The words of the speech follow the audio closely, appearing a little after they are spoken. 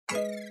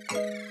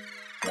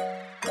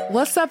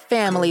What's up,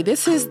 family?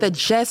 This is the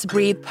Just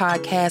Breathe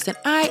podcast, and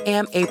I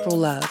am April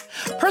Love,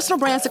 personal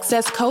brand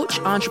success coach,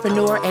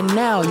 entrepreneur, and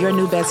now your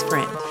new best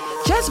friend.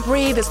 Just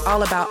Breathe is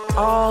all about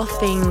all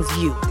things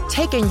you,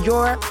 taking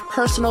your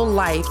personal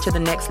life to the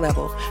next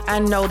level. I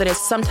know that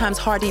it's sometimes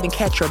hard to even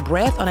catch your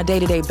breath on a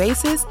day-to-day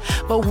basis,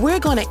 but we're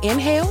going to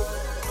inhale,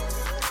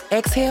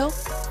 exhale,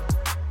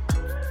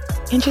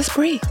 and just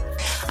breathe.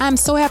 I'm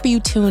so happy you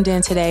tuned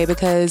in today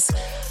because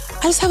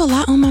I just have a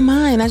lot on my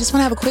mind. I just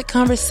want to have a quick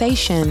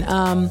conversation.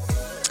 The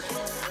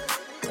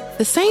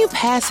same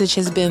passage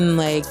has been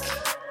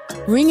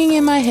ringing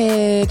in my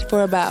head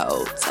for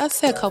about, I'd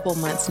say a couple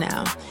months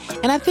now.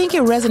 And I think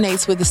it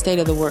resonates with the state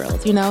of the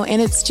world,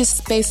 and it's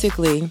just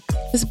basically,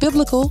 it's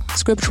biblical,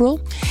 scriptural,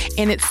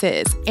 and it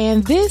says,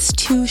 "And this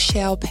too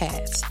shall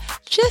pass."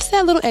 Just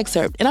that little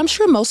excerpt. And I'm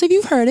sure most of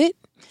you have heard it.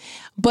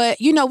 But,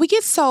 we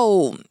get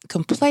so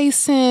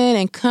complacent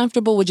and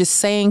comfortable with just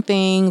saying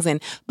things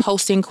and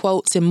posting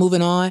quotes and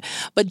moving on.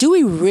 But do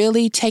we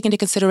really take into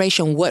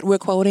consideration what we're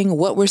quoting,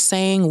 what we're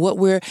saying, what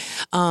we're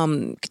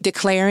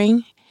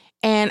declaring?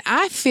 And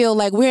I feel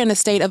like we're in a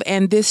state of,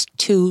 and this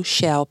too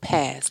shall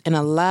pass in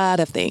a lot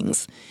of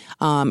things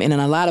and in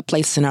a lot of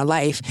places in our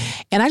life.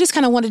 And I just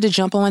kind of wanted to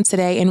jump on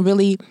today and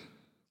really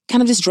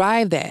kind of just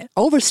drive that,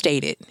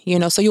 overstate it,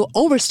 so you'll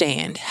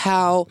understand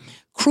how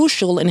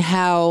crucial and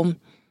how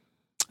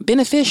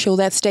beneficial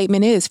that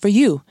statement is for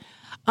you.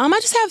 I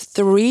just have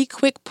 3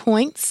 quick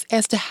points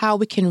as to how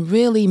we can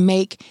really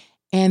make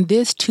 "and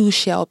this too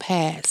shall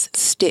pass"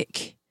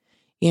 stick.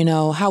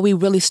 How we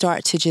really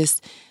start to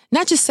just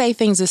not just say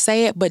things to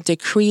say it, but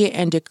decree it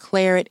and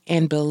declare it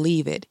and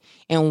believe it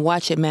and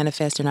watch it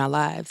manifest in our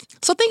lives.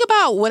 So think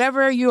about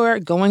whatever you're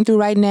going through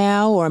right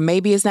now, or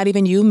maybe it's not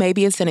even you.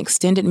 Maybe it's an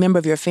extended member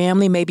of your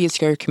family. Maybe it's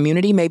your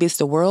community. Maybe it's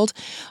the world.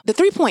 The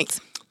 3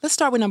 points. Let's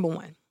start with number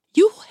 1.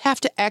 You have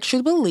to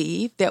actually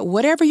believe that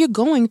whatever you're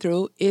going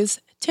through is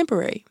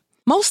temporary.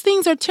 Most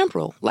things are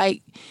temporal.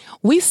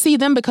 We see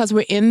them because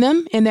we're in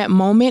them in that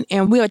moment,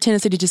 and we have a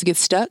tendency to just get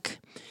stuck.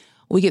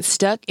 We get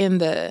stuck in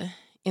the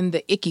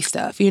icky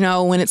stuff,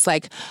 when it's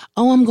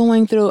I'm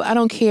going through, I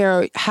don't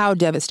care how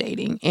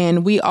devastating.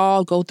 And we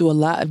all go through a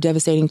lot of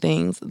devastating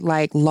things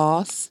like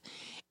loss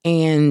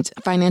and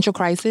financial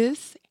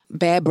crisis,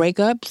 bad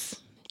breakups,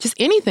 just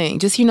anything.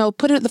 Just,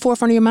 put it at the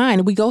forefront of your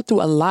mind. We go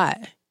through a lot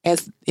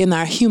as in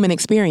our human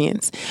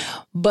experience.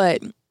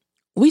 But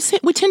we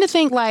tend to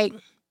think why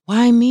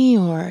me?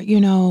 Or,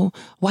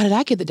 why did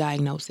I get the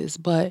diagnosis?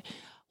 But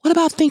what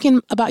about thinking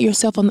about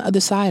yourself on the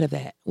other side of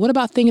that? What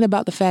about thinking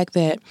about the fact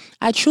that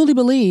I truly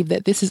believe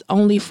that this is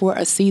only for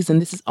a season.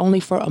 This is only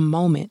for a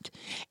moment.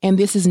 And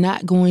this is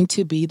not going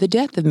to be the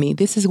death of me.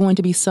 This is going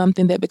to be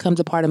something that becomes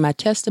a part of my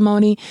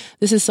testimony.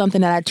 This is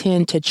something that I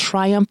tend to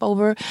triumph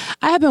over.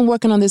 I have been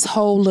working on this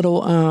whole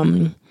little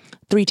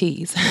 3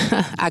 T's,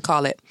 I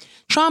call it.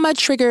 Trauma,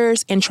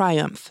 triggers, and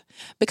triumph.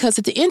 Because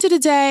at the end of the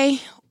day,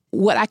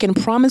 what I can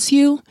promise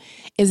you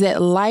is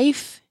that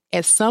life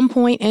at some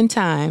point in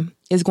time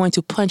is going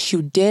to punch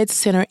you dead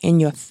center in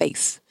your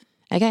face.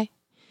 Okay?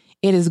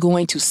 It is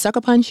going to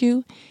sucker punch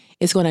you.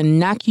 It's going to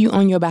knock you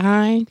on your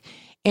behind.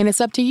 And it's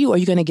up to you. Are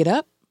you going to get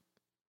up?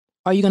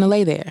 Or are you going to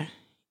lay there?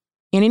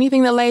 And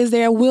anything that lays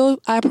there will,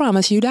 I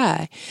promise you,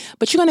 die.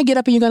 But you're going to get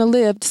up and you're going to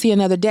live to see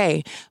another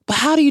day. But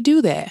how do you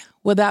do that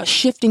without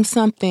shifting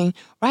something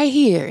right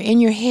here in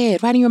your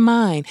head, right in your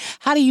mind?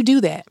 How do you do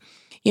that?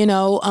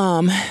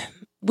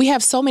 We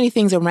have so many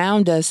things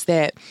around us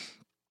that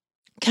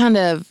kind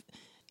of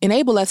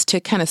enable us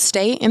to kind of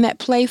stay in that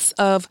place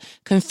of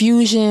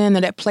confusion or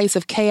that place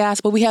of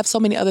chaos. But we have so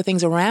many other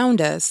things around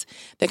us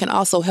that can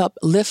also help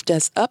lift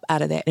us up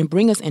out of that and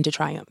bring us into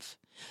triumph.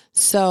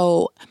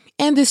 So,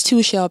 "and this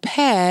too shall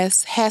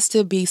pass" has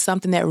to be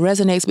something that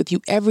resonates with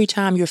you every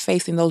time you're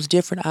facing those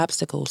different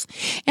obstacles.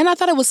 And I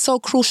thought it was so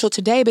crucial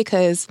today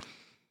because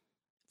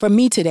for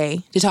me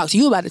today, to talk to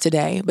you about it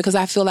today, because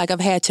I feel like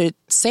I've had to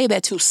say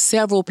that to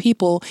several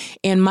people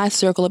in my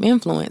circle of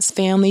influence,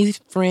 family,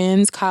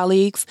 friends,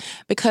 colleagues,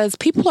 because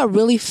people are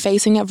really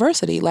facing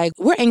adversity.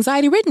 We're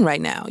anxiety ridden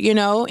right now,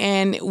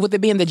 and with it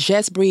being the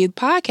Just Breathe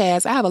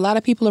podcast, I have a lot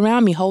of people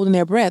around me holding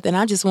their breath, and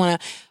I just want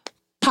to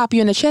pop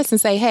you in the chest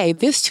and say, hey,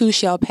 this too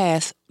shall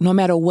pass no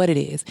matter what it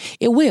is.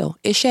 It will.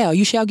 It shall.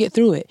 You shall get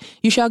through it.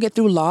 You shall get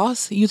through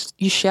loss. You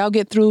shall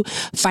get through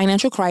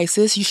financial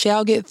crisis. You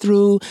shall get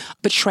through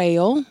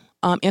betrayal,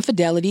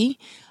 infidelity,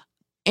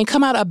 and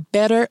come out a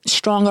better,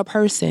 stronger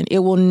person. It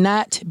will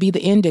not be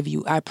the end of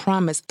you, I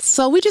promise.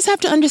 So we just have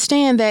to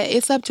understand that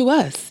it's up to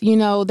us.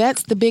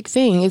 That's the big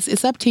thing.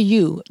 It's up to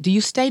you. Do you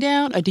stay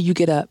down or do you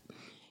get up?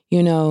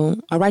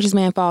 A righteous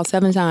man falls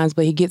 7 times,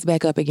 but he gets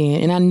back up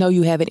again. And I know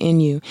you have it in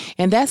you.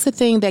 And that's the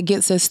thing that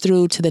gets us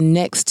through to the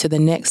next, to the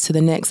next, to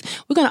the next.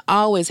 We're going to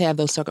always have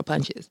those sucker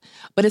punches.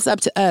 But it's up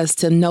to us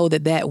to know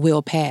that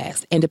will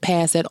pass and to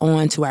pass that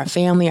on to our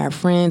family, our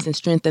friends, and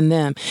strengthen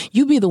them.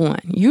 You be the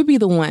one. You be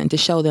the one to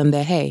show them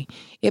that, hey,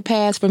 it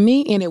passed for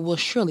me and it will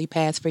surely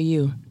pass for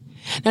you.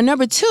 Now,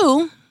 number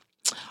 2,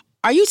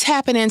 are you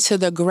tapping into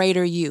the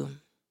greater you?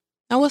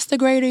 Now, what's the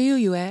greater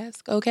you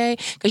ask? Okay?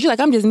 Because you're like,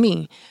 I'm just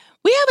me.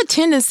 We have a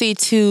tendency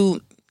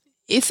to,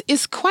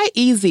 it's quite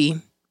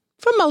easy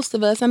for most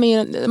of us. I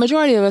mean, the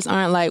majority of us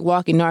aren't like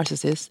walking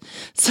narcissists.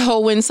 So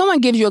when someone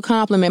gives you a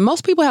compliment,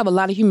 most people have a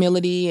lot of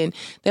humility and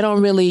they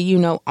don't really,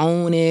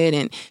 own it.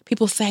 And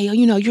people say, oh,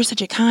 you're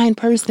such a kind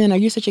person, or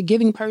you're such a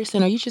giving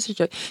person, or you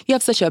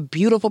have such a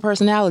beautiful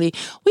personality.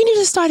 We need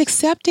to start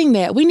accepting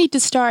that. We need to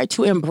start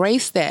to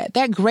embrace that.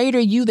 That greater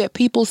you that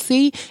people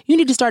see, you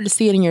need to start to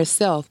see it in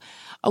yourself.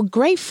 A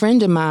great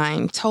friend of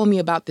mine told me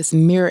about this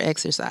mirror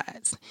exercise.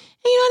 And,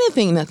 I didn't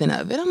think nothing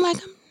of it. I'm like,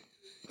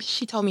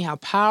 she told me how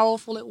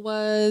powerful it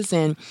was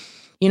and,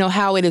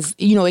 how it is,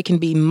 it can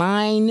be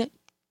mind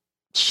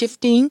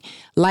shifting,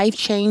 life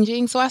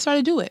changing. So I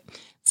started to do it.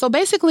 So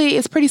basically,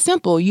 it's pretty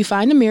simple. You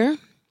find a mirror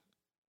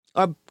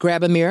or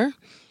grab a mirror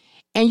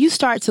and you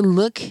start to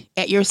look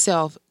at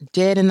yourself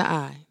dead in the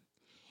eye.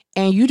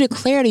 And you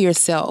declare to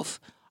yourself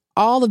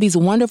all of these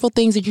wonderful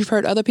things that you've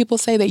heard other people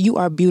say, that you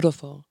are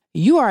beautiful.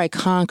 You are a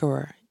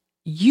conqueror.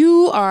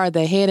 You are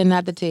the head and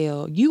not the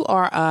tail. You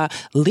are a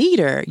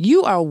leader.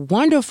 You are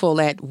wonderful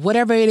at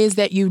whatever it is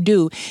that you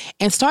do,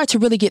 and start to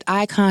really get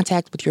eye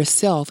contact with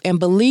yourself and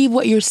believe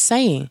what you're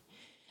saying.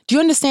 Do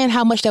you understand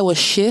how much that will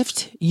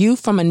shift you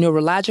from a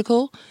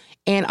neurological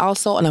and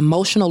also an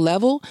emotional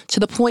level to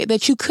the point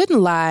that you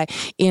couldn't lie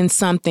in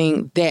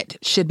something that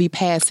should be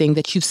passing,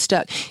 that you've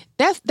stuck?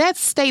 That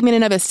statement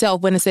in of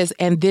itself, when it says,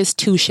 and this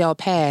too shall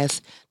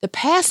pass, the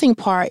passing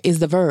part is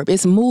the verb.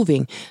 It's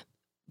moving.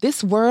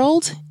 This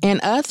world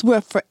and us, we're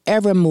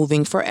forever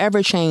moving,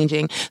 forever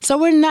changing. So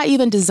we're not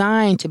even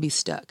designed to be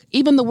stuck.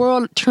 Even the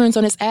world turns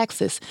on its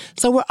axis.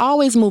 So we're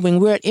always moving.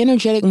 We're an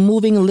energetic,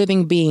 moving,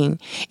 living being.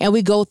 And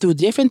we go through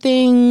different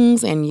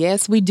things. And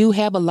yes, we do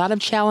have a lot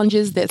of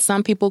challenges that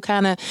some people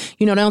kind of,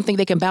 don't think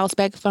they can bounce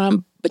back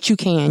from. But you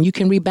can. You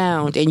can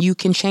rebound, and you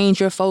can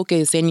change your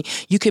focus, and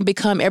you can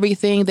become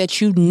everything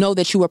that you know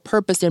that you were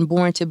purposed and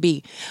born to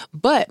be.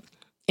 But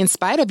in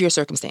spite of your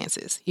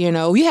circumstances,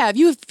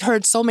 you've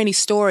heard so many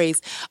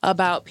stories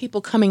about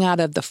people coming out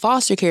of the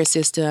foster care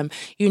system,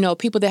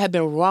 people that have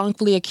been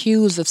wrongfully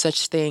accused of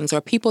such things, or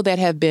people that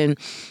have been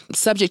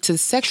subject to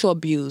sexual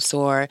abuse,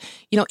 or,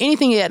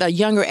 anything at a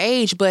younger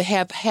age, but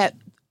have had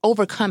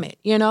overcome it,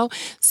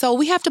 So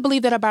we have to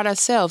believe that about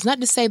ourselves.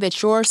 Not to say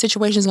that your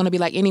situation is going to be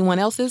like anyone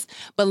else's,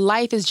 but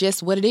life is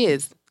just what it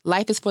is.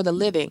 Life is for the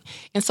living.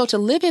 And so to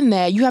live in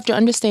that, you have to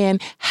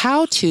understand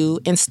how to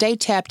and stay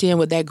tapped in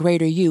with that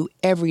greater you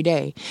every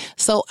day.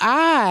 So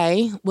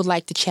I would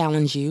like to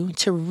challenge you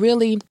to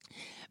really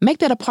make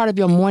that a part of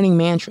your morning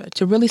mantra,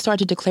 to really start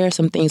to declare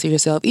some things to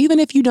yourself. Even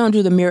if you don't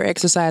do the mirror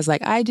exercise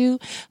like I do,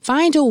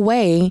 find a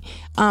way.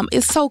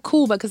 It's so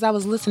cool because I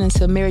was listening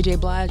to Mary J.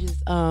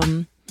 Blige's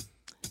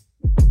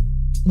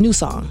new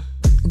song,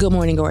 Good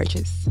Morning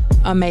Gorgeous.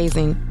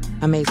 Amazing,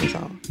 amazing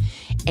song.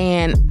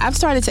 And I've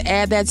started to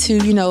add that to,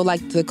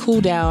 like the cool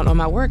down on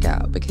my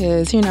workout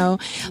because,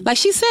 like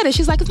she said it,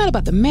 she's like, it's not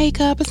about the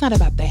makeup. It's not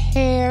about the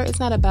hair. It's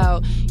not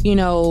about,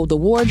 the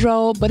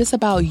wardrobe, but it's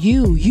about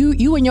you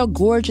and your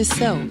gorgeous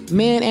self,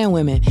 men and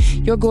women,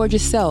 your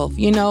gorgeous self,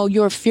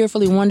 your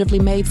fearfully, wonderfully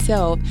made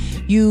self.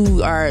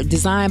 You are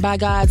designed by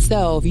God's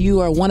self. You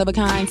are one of a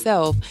kind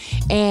self.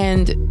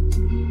 And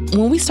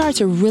when we start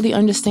to really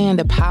understand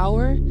the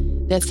power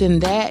that's in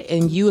that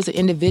and you as an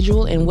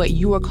individual and what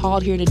you are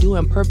called here to do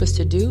and purpose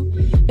to do,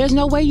 there's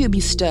no way you'd be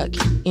stuck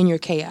in your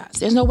chaos.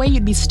 There's no way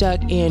you'd be stuck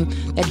in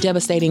that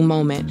devastating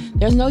moment.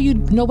 There's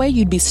no way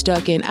you'd be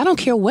stuck in, I don't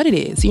care what it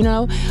is,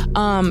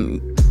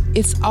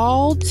 It's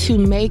all to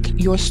make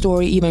your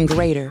story even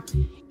greater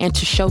and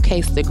to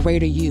showcase the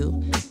greater you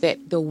that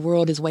the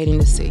world is waiting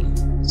to see.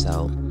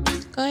 So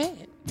go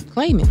ahead.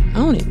 Claim it.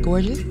 Own it,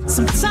 gorgeous.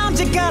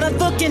 Sometimes you gotta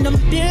look in the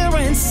mirror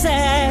and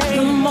say,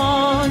 good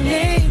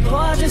morning,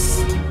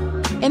 gorgeous.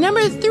 And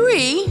number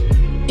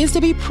 3 is to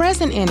be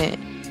present in it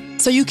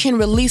so you can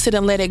release it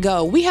and let it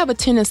go. We have a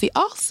tendency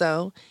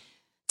also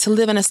to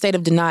live in a state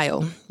of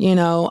denial.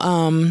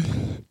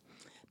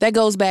 That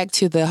goes back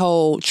to the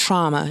whole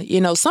trauma.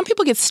 Some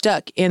people get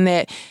stuck in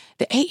that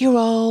the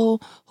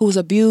 8-year-old who was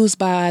abused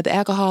by the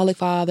alcoholic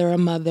father or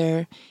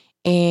mother,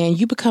 and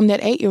you become that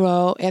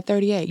 8-year-old at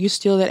 38. You're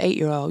still that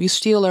 8-year-old. You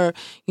still are,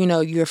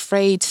 you're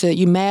afraid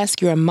you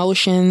mask your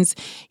emotions.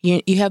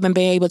 You haven't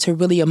been able to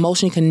really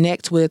emotionally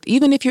connect with,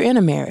 even if you're in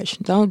a marriage.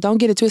 Don't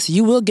get it twisted.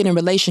 You will get in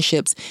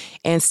relationships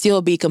and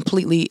still be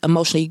completely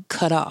emotionally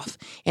cut off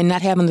and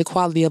not having the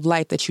quality of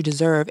life that you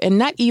deserve,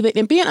 and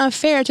being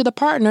unfair to the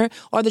partner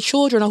or the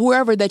children or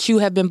whoever that you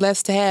have been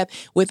blessed to have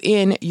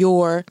within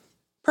your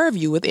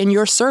purview, within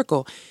your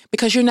circle,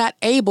 because you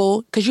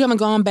haven't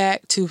gone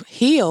back to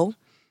heal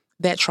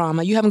that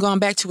trauma. You haven't gone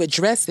back to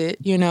address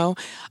it,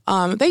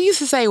 They used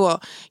to say,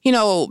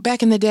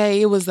 back in the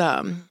day, it was,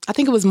 I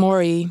think it was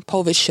Maury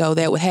Povich show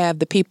that would have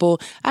people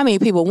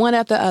one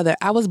after the other.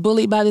 I was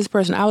bullied by this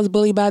person. I was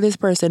bullied by this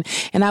person.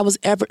 And I was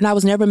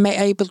never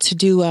able to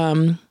do,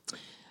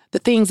 the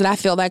things that I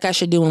felt like I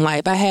should do in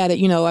life.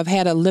 I've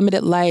had a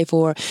limited life,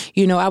 or,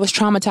 I was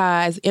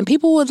traumatized, and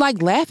people would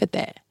laugh at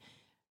that.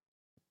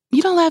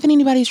 You don't laugh at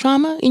anybody's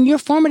trauma. In your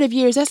formative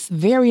years, that's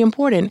very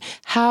important,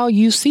 how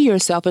you see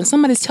yourself. And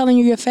somebody's telling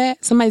you you're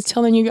fat, somebody's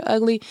telling you you're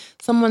ugly,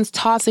 someone's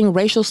tossing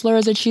racial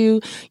slurs at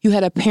you. You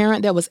had a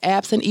parent that was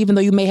absent, even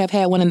though you may have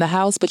had one in the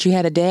house, but you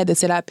had a dad that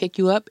said, I'd pick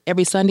you up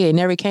every Sunday and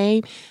never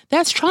came.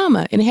 That's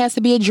trauma, and it has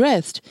to be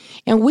addressed.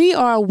 And we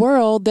are a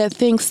world that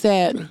thinks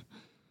that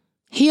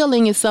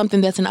healing is something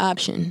that's an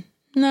option.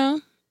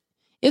 No.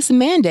 It's a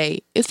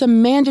mandate. It's a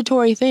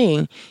mandatory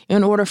thing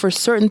in order for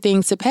certain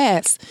things to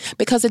pass.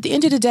 Because at the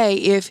end of the day,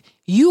 if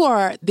you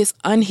are this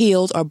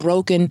unhealed or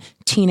broken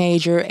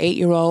teenager,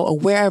 8-year-old, or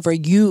wherever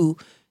you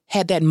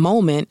had that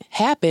moment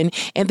happen,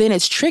 and then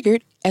it's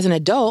triggered as an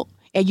adult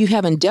and you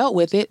haven't dealt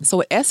with it,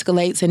 so it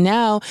escalates, and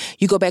now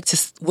you go back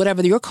to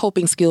whatever your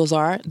coping skills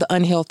are, the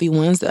unhealthy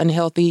ones, the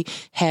unhealthy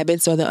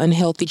habits or the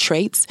unhealthy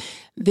traits,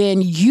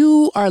 then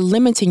you are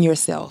limiting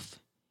yourself.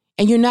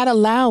 And you're not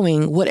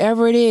allowing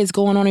whatever it is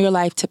going on in your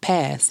life to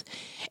pass.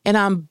 And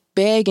I'm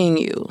begging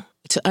you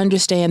to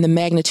understand the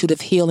magnitude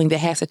of healing that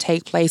has to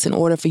take place in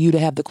order for you to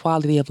have the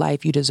quality of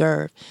life you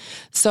deserve.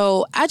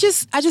 So I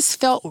just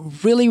felt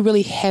really,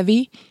 really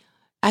heavy.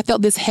 I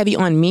felt this heavy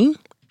on me.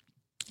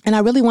 And I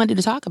really wanted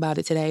to talk about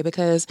it today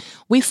because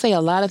we say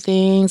a lot of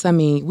things. I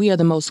mean, we are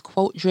the most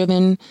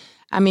quote-driven.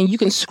 I mean, you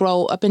can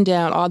scroll up and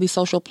down all these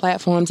social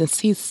platforms and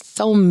see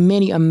so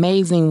many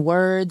amazing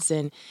words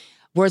and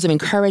words of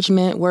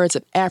encouragement, words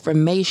of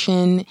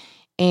affirmation,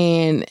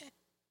 and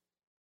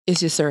it's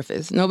just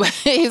surface.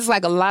 It's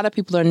like a lot of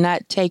people are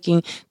not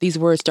taking these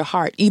words to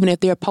heart, even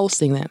if they're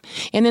posting them.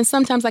 And then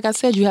sometimes, like I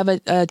said, you have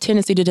a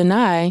tendency to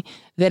deny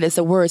that it's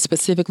a word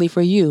specifically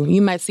for you. You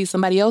might see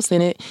somebody else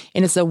in it,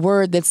 and it's a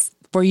word that's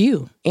for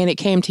you, and it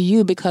came to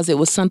you because it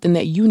was something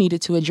that you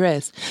needed to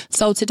address.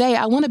 So today,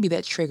 I want to be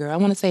that trigger. I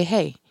want to say,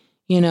 hey,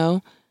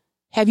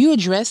 have you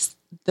addressed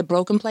the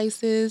broken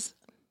places?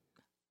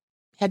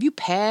 Have you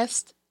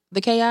passed the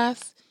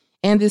chaos?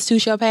 And this too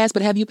shall pass,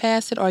 but have you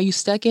passed it? Or are you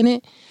stuck in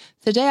it?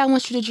 Today, I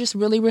want you to just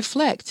really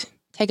reflect.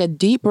 Take a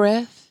deep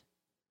breath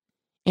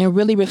and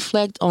really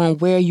reflect on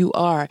where you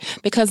are.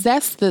 Because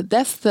that's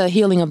the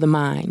healing of the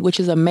mind, which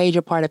is a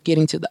major part of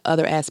getting to the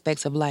other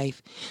aspects of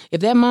life. If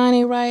that mind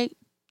ain't right,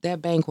 that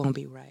bank won't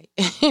be right.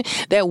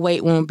 That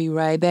weight won't be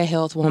right. That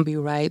health won't be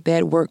right.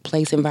 That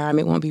workplace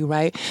environment won't be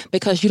right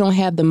because you don't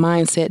have the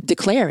mindset,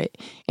 declare it,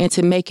 and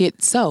to make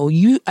it so.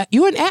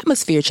 You're an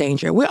atmosphere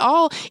changer. We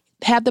all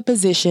have the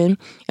position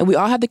and we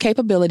all have the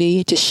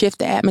capability to shift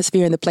the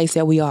atmosphere in the place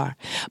that we are.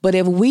 But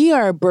if we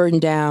are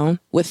burdened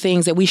down with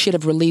things that we should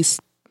have released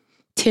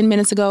 10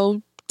 minutes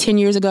ago, 10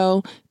 years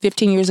ago,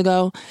 15 years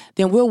ago,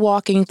 then we're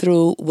walking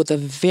through with a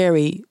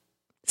very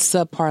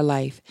subpar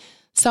life.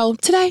 So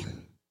today,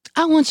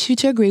 I want you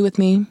to agree with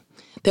me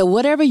that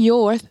whatever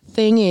your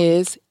thing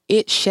is,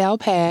 it shall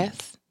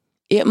pass.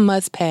 It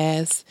must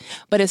pass.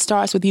 But it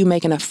starts with you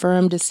making a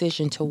firm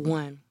decision to,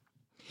 one,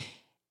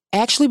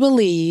 actually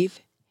believe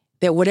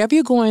that whatever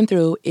you're going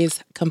through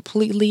is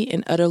completely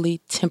and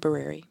utterly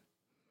temporary.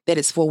 That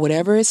it's for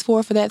whatever it's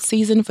for that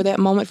season, for that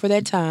moment, for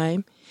that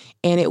time.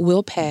 And it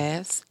will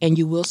pass, and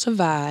you will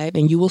survive,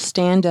 and you will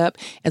stand up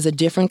as a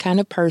different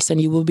kind of person.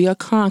 You will be a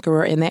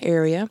conqueror in that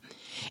area.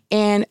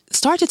 And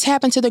start to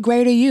tap into the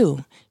greater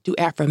you. Do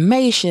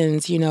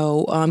affirmations,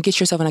 get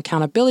yourself an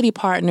accountability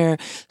partner.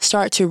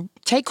 Start to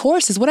take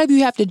courses, whatever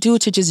you have to do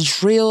to just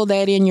drill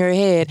that in your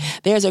head.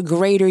 There's a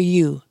greater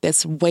you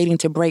that's waiting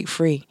to break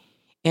free.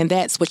 And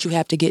that's what you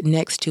have to get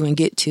next to and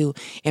get to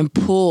and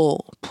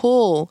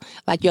pull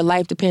like your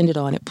life depended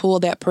on it.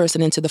 Pull that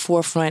person into the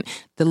forefront,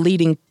 the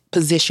leading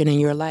position in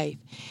your life.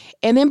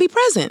 And then be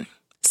present.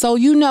 So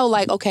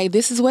okay,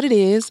 this is what it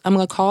is. I'm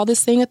going to call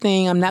this thing a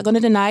thing. I'm not going to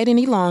deny it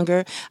any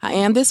longer. I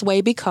am this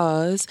way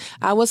because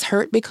I was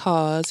hurt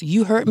because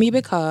you hurt me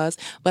because,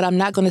 but I'm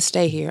not going to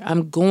stay here.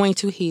 I'm going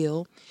to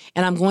heal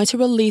and I'm going to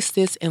release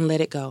this and let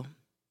it go.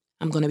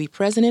 I'm going to be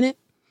present in it.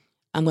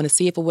 I'm going to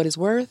see it for what it's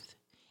worth.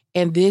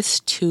 And this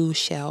too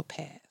shall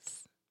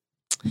pass.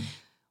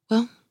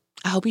 Well,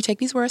 I hope you take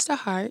these words to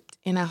heart,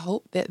 and I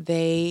hope that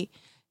they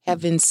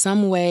have in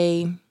some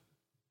way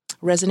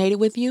resonated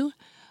with you.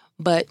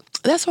 But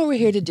that's what we're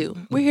here to do.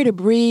 We're here to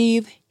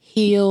breathe,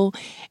 heal,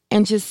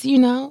 and just,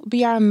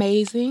 be our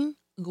amazing,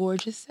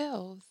 gorgeous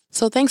selves.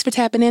 So thanks for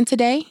tapping in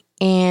today.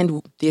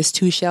 And this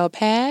too shall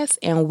pass.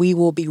 And we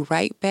will be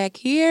right back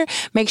here.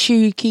 Make sure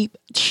you keep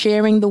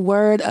sharing the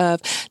word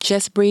of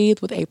Just Breathe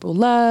with April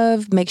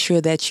Love. Make sure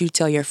that you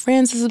tell your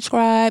friends to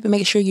subscribe. And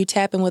make sure you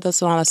tap in with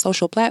us on our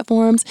social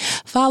platforms.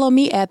 Follow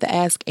me at the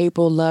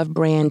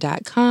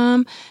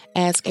AskAprilLoveBrand.com.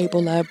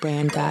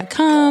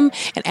 AskAprilLoveBrand.com.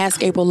 And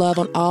Ask April Love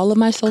on all of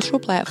my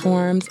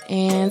platforms.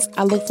 And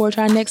I look forward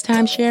to our next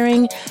time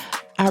sharing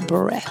our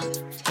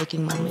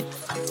breathtaking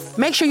moments.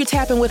 Make sure you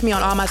tap in with me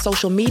on all my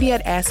social media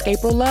at Ask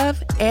April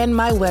Love and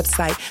my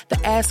website, the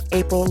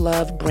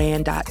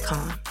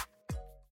AskAprilLoveBrand.com.